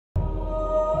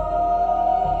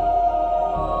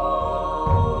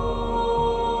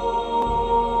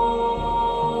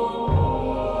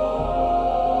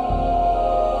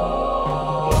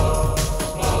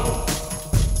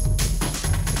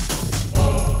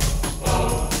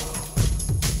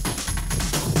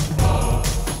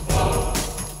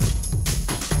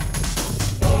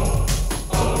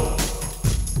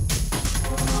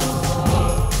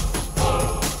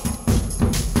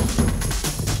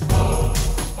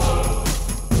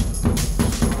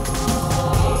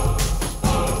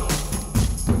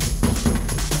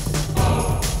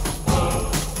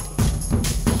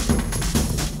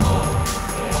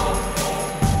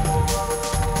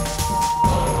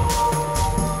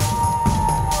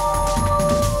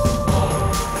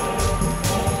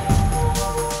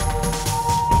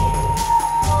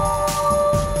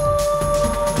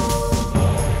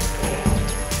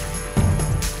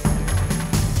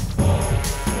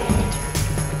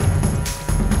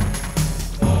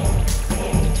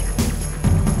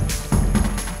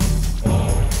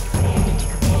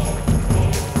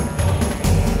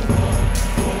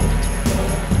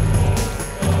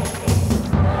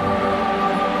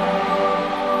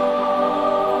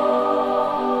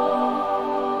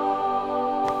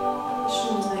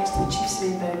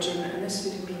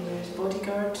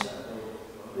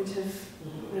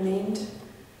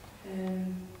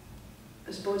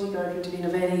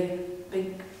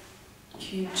big,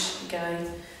 huge guy,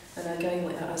 and a guy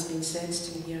like that has been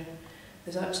sensed in here.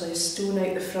 There's actually a stone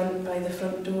out the front by the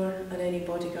front door, and any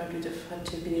bodyguard would have had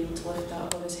to have been able to lift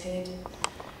that on his head.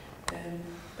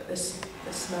 But this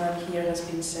man here has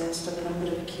been sensed on a number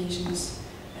of occasions,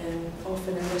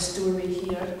 often in this doorway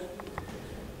here.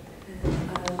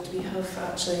 And we have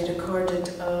actually recorded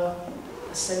a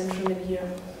sound from in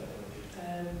here.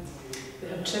 We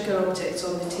have trigger objects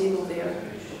on the table there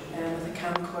with a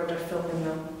camcorder filming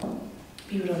them.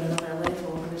 We were on another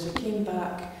level, and as we came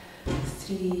back,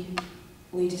 3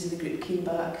 ladies of the group came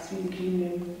back through the green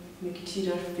room. We could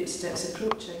hear our footsteps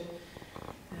approaching.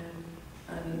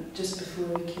 And just before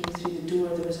we came through the door,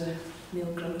 there was a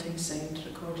male grunting sound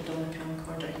recorded on a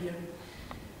camcorder here.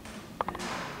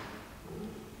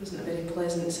 Wasn't a very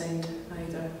pleasant sound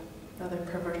either, rather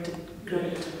perverted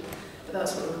grunt, but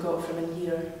that's what we've got from in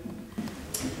here.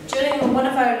 During one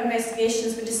of our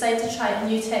investigations, we decided to try a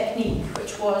new technique,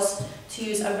 which was to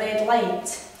use a red light.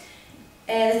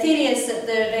 The theory is that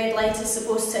the red light is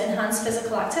supposed to enhance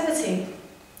physical activity.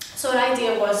 So our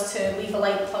idea was to leave a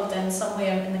light plugged in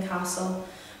somewhere in the castle,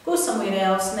 go somewhere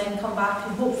else, and then come back,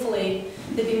 and hopefully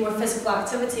there'd be more physical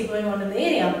activity going on in the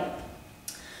area.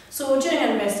 So during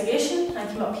our investigation, I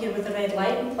came up here with a red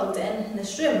light and plugged it in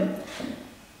this room.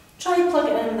 Tried to plug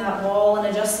it in that wall and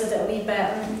adjusted it a wee bit,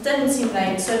 and it didn't seem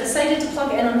right. So I decided to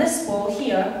plug it in on this wall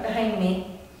here behind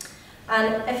me.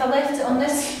 And if I left it on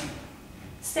this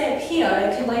step here,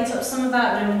 I could light up some of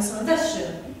that room and some of this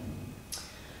room.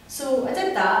 So I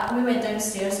did that, and we went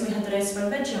downstairs and we had the rest of our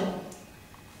vigil.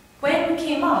 When we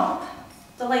came up,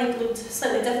 the light looked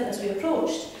slightly different as we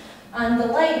approached, and the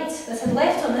light that had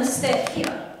left on this step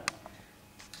here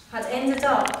had ended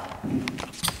up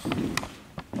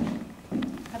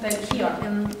about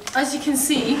here. As you can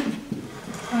see,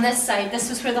 on this side, this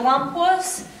was where the lamp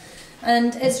was,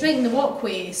 and it's right in the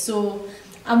walkway, so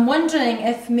I'm wondering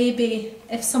if maybe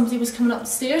if somebody was coming up the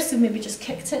stairs, they maybe just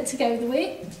kicked it to get out of the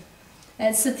way.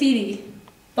 It's a theory,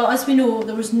 but as we know,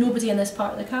 there was nobody in this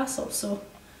part of the castle, so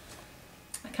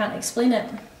I can't explain it.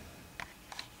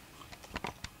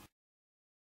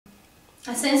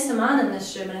 I sensed a man in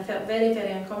this room, and I felt very,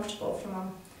 very uncomfortable from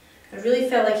him. I really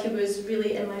felt like he was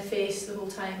really in my face the whole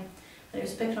time, and he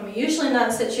was picking on me. Usually in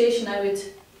that situation I would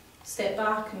step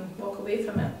back and walk away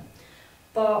from it,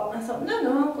 but I thought,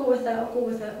 no, I'll go with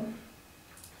it,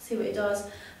 see what he does.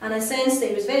 And I sensed that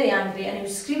he was very angry, and he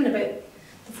was screaming about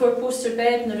the 4-poster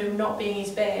bed in the room not being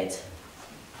his bed,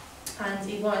 and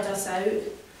he wanted us out.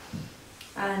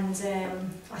 And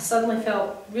I suddenly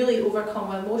felt really overcome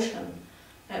with emotion.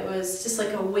 It was just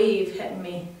like a wave hitting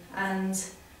me, and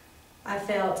I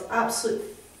felt absolute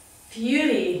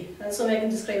fury. That's the only way I can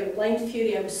describe it, blind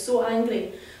fury. I was so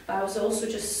angry, but I was also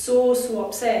just so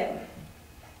upset.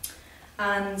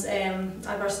 And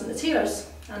I burst into tears,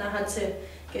 and I had to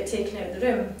get taken out of the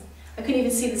room. I couldn't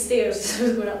even see the stairs as I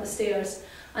was going up the stairs.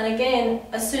 And again,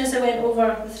 as soon as I went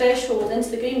over the threshold into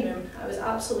the green room, I was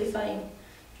absolutely fine.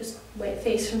 Just wet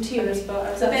face from tears,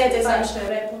 but the bed is actually a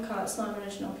replica, it's not an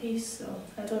original piece, so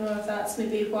I don't know if that's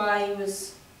maybe why he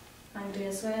was angry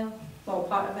as well. Well,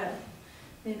 part of it,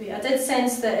 maybe. I did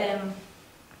sense that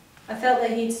I felt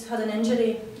that he'd had an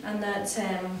injury, and that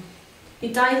he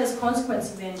died as a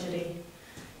consequence of the injury.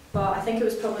 But I think it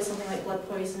was probably something like blood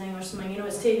poisoning or something, you know,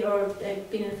 it's taken, or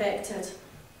been infected,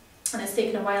 and it's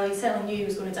taken a while. He certainly knew he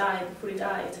was going to die before he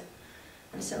died.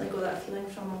 I certainly got that feeling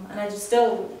from him, and I just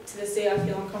still, to this day, I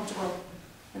feel uncomfortable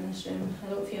in this room. I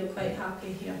don't feel quite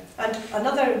happy here. And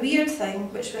another weird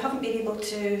thing, which we haven't been able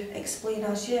to explain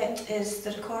as yet, is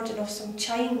the recording of some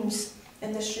chimes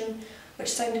in this room, which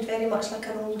sounded very much like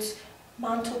an old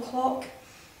mantle clock.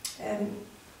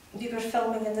 We were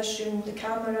filming in this room, the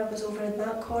camera was over in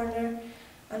that corner,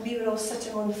 and we were all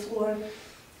sitting on the floor,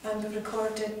 and we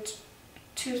recorded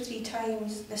 2 or 3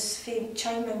 times this faint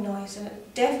chiming noise, and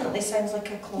it definitely sounds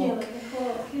like a clock. Yeah, like a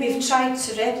clock. Yeah. We've tried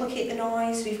to replicate the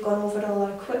noise, we've gone over all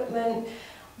our equipment,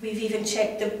 we've even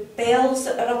checked the bells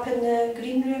that are up in the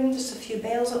green room. There's a few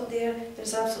bells up there.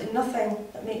 There's absolutely nothing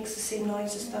that makes the same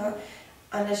noise as that,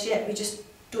 and as yet we just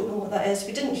don't know what that is.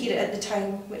 We didn't hear it at the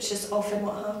time, which is often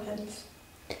what happens.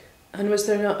 And was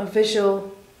there not a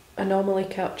visual anomaly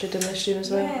captured in this room as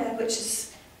well? Yeah, which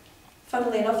is,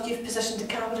 funnily enough, you've positioned the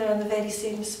camera in the very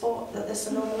same spot that this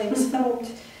anomaly was filmed.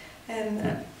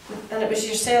 And it was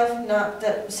yourself, Nat,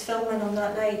 that was filming on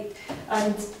that night.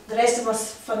 And the rest of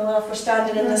us, funnily enough, were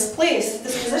standing in this place,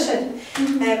 this position.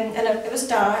 And it was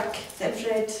dark, the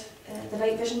infrared, the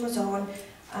night vision was on,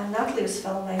 and Natalie was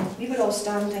filming. We were all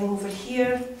standing over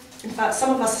here. In fact, some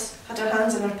of us had our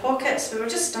hands in our pockets. We were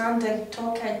just standing,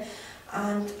 talking,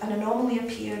 and an anomaly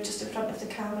appeared just in front of the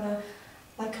camera,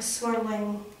 like a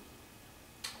swirling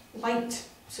light,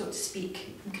 so to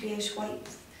speak, greyish white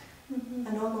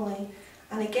anomaly.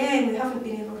 And again, we haven't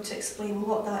been able to explain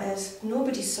what that is.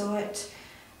 Nobody saw it.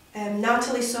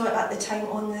 Natalie saw it at the time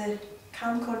on the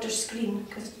camcorder screen,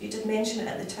 because you did mention it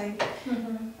at the time,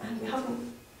 and we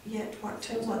haven't yet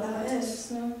worked out what that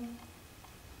is. No.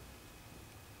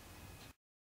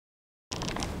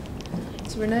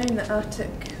 So we're now in the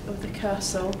attic of the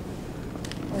castle.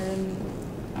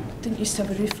 Didn't used to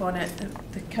have a roof on it.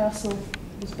 The castle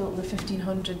was built in the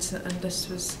 1500s, and this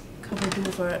was covered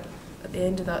over at the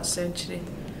end of that century.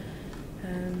 I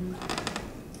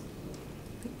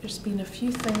think there's been a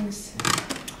few things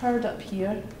heard up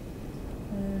here.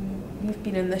 We've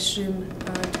been in this room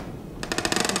and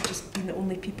we've just been the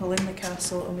only people in the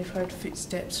castle, and we've heard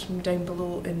footsteps from down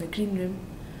below in the green room.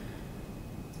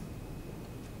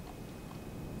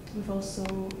 We've also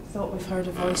thought we've heard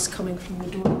a voice coming from the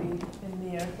doorway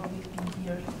in there while we've been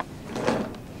here.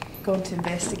 Gone to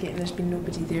investigate and there's been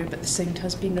nobody there, but the sound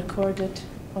has been recorded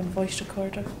on voice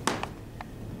recorder.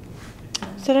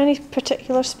 Is there any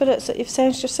particular spirits that you've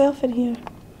sensed yourself in here?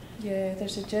 Yeah,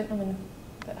 there's a gentleman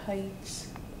that hides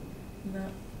in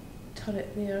that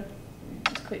turret there.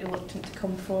 He's quite reluctant to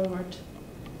come forward.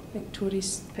 I think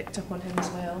Tori's picked up on him as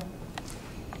well.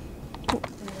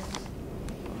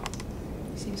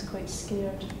 He seems quite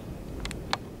scared.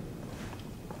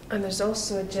 And there's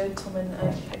also a gentleman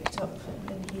I've picked up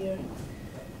in here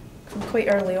from quite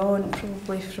early on,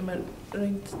 probably from around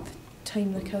the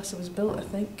time the castle was built, I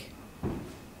think.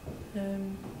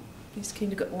 He's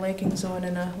kind of got leggings on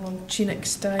in a long tunic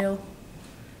style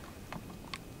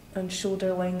and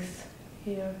shoulder length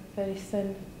hair, very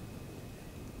thin,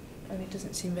 and he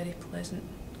doesn't seem very pleasant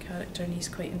character, and he's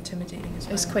quite intimidating as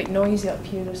well. It's quite noisy up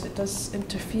here, so it does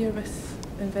interfere with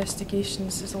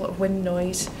investigations. There's a lot of wind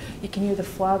noise. You can hear the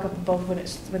flag up above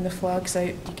when the flag's out.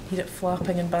 You can hear it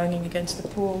flapping and banging against the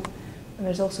pole. And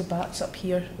there's also bats up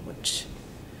here which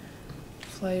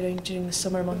fly around during the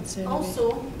summer months anyway.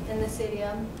 Also, in this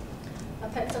area, I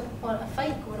picked up on a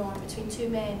fight going on between two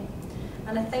men,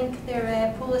 and I think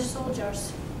they're Polish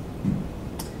soldiers.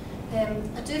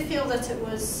 I do feel that it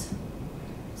was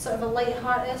sort of a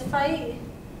light-hearted fight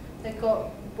that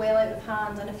got well out of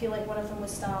hand, and I feel like one of them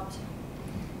was stabbed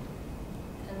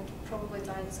and probably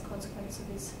died as a consequence of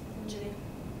his injury.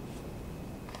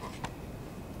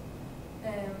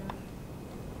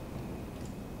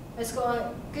 It's got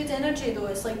a good energy though.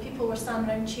 It's like people were standing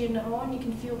around cheering it on. You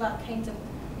can feel that kind of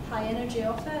high energy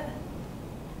off it.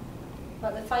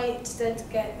 But the fight did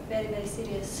get very, very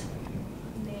serious.